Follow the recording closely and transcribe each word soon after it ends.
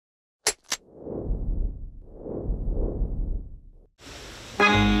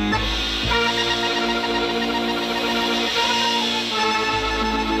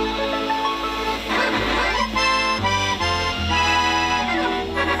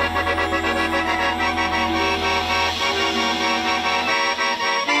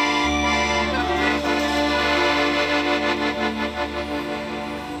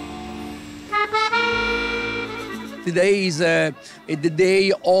Today is the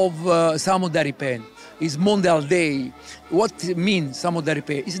day of Samudaripen. It's Mondial Day. What means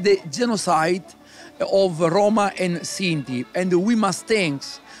Samudaripen? It's the genocide of Roma and Sinti. And we must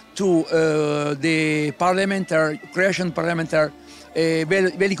thanks to the Croatian parliamentary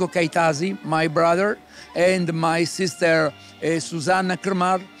Veliko Kajtazi, my brother, and my sister Susanna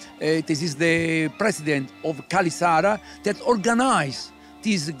Krmar. This is the president of Kali Sara that organized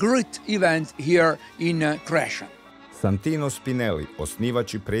this great event here in Croatia. Santino Spinelli,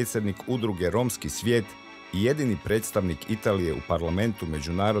 osnivač i predsjednik udruge Romski svijet i jedini predstavnik Italije u Parlamentu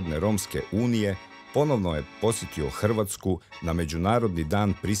međunarodne romske unije, ponovno je posjetio Hrvatsku na Međunarodni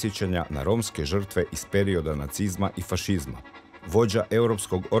dan prisjećanja na romske žrtve iz perioda nacizma i fašizma. Vođa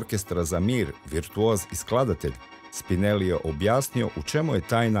Europskog orkestra za mir, virtuoz i skladatelj, Spinelli je objasnio u čemu je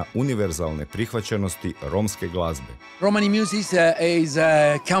tajna univerzalne prihvaćenosti romske glazbe. Romani music is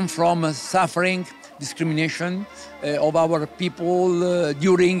come from suffering, discrimination of our people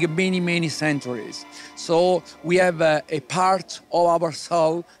during many centuries. So we have a part of our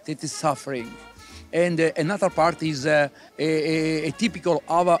soul that is suffering. And another part is a typical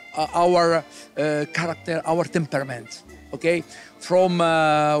of our character, our temperament. Okay, from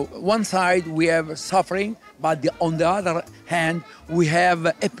one side we have suffering, but on the other hand we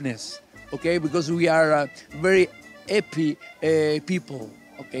have happiness. Okay, because we are very happy people.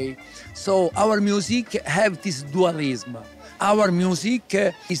 Okay, so our music have this dualism. Our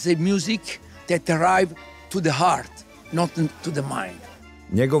music is a music that arrives to the heart, not to the mind.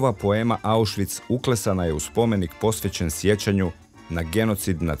 Njegova poema Auschwitz uklesana je u spomenik posvećen sjećanju na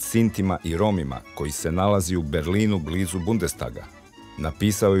genocid nad Sintima i Romima koji se nalazi u Berlinu blizu Bundestaga.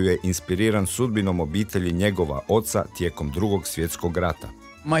 Napisao ju je inspiriran sudbinom obitelji njegova oca tijekom Drugog svjetskog rata.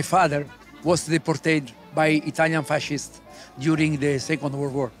 My father was deported by Italian fascists during the Second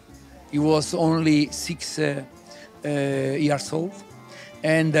World War. He was only 6 years old,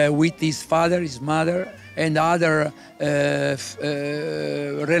 and with his father, his mother, and other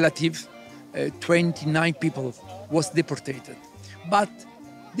relatives, 29 people was deported. But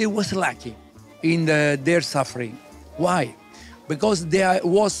they was lucky in their suffering. Why? Because they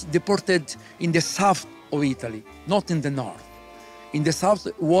was deported in the south of Italy, not in the north. In the south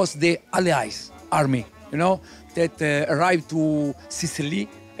was the Allies army, you know, that arrived to Sicily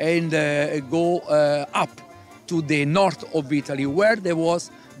and go up to the north of Italy, where there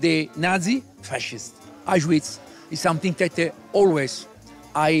was the Nazi fascist. Auschwitz is something that always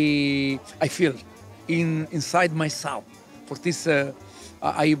I feel inside myself. For this,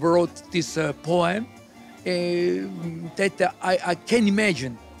 I wrote this poem that I can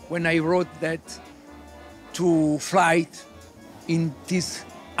imagine when I wrote that to flight in this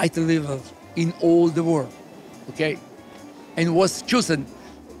high level in all the world, okay? And was chosen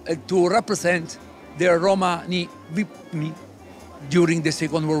to represent the Romani victim during the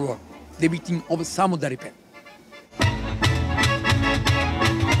Second World War, the victim of Samudaripen.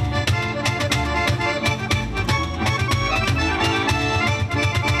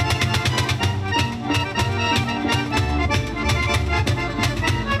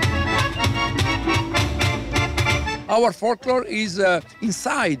 Our folklore is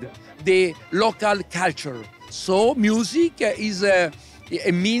inside the local culture. So music is a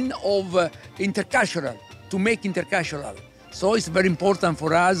mean of intercultural, to make intercultural. So it's very important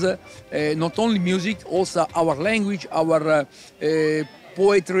for us, not only music, also our language, our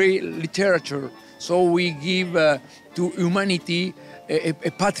poetry, literature. So we give to humanity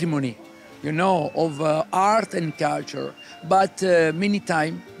a patrimony, you know, of art and culture. But many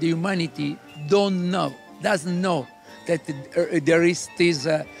times the humanity doesn't know that there is this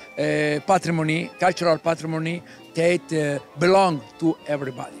patrimony, cultural patrimony that belong to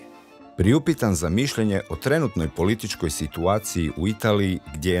everybody. Priupitan za mišljenje o trenutnoj političkoj situaciji u Italiji,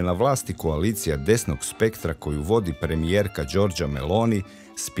 gdje je na vlasti koalicija desnog spektra koju vodi premijerka Giorgia Meloni,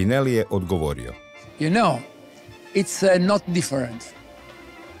 Spinelli je odgovorio. You know, it's not different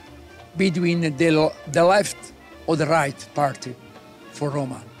between the left or the right party for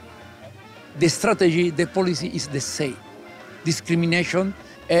Roma. The strategy, the policy is the same. Discrimination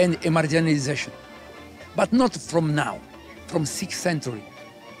and marginalization. But not from now, from 6th century.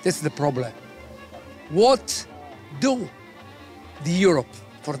 That's the problem. What do the Europe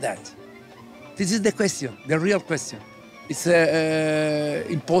for that? This is the question, the real question. It's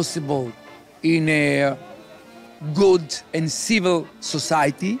impossible in a good and civil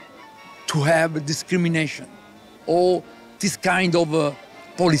society to have discrimination or this kind of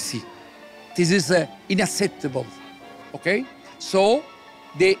policy. This is unacceptable, okay? So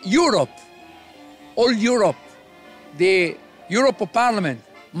the Europe, all Europe, the European Parliament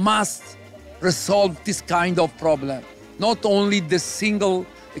must resolve this kind of problem. Not only the single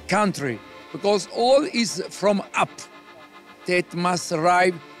country, because all is from up that must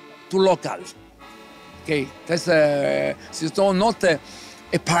arrive to local. Okay, that's it's not a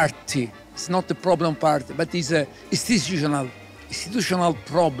party. It's not a problem party, but it's a institutional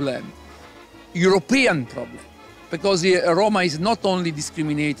problem, European problem, because Roma is not only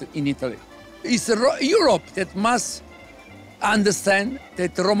discriminated in Italy. It's Europe that must understand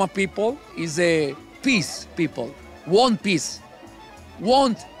that Roma people is a peace people, want peace,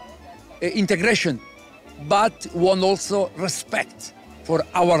 want integration, but want also respect for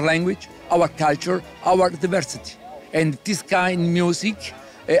our language, our culture, our diversity. And this kind of music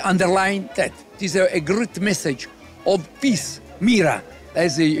underline that. It is a great message of peace, mira,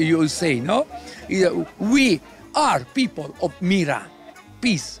 as you say, no? We are people of mira,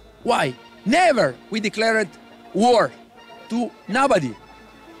 peace. Why? Never we declared war to nobody.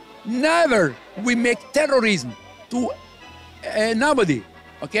 Never we make terrorism to nobody,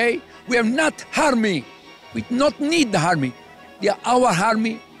 okay? We are not harming. We not need the harming. Our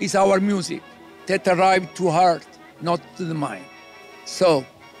army is our music that arrive to heart, not to the mind. So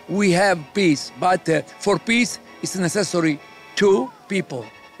we have peace, but for peace it's necessary two people,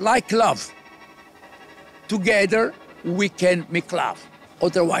 like love. Together we can make love.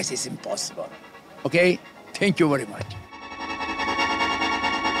 Otherwise it's impossible. Okay? Thank you very much.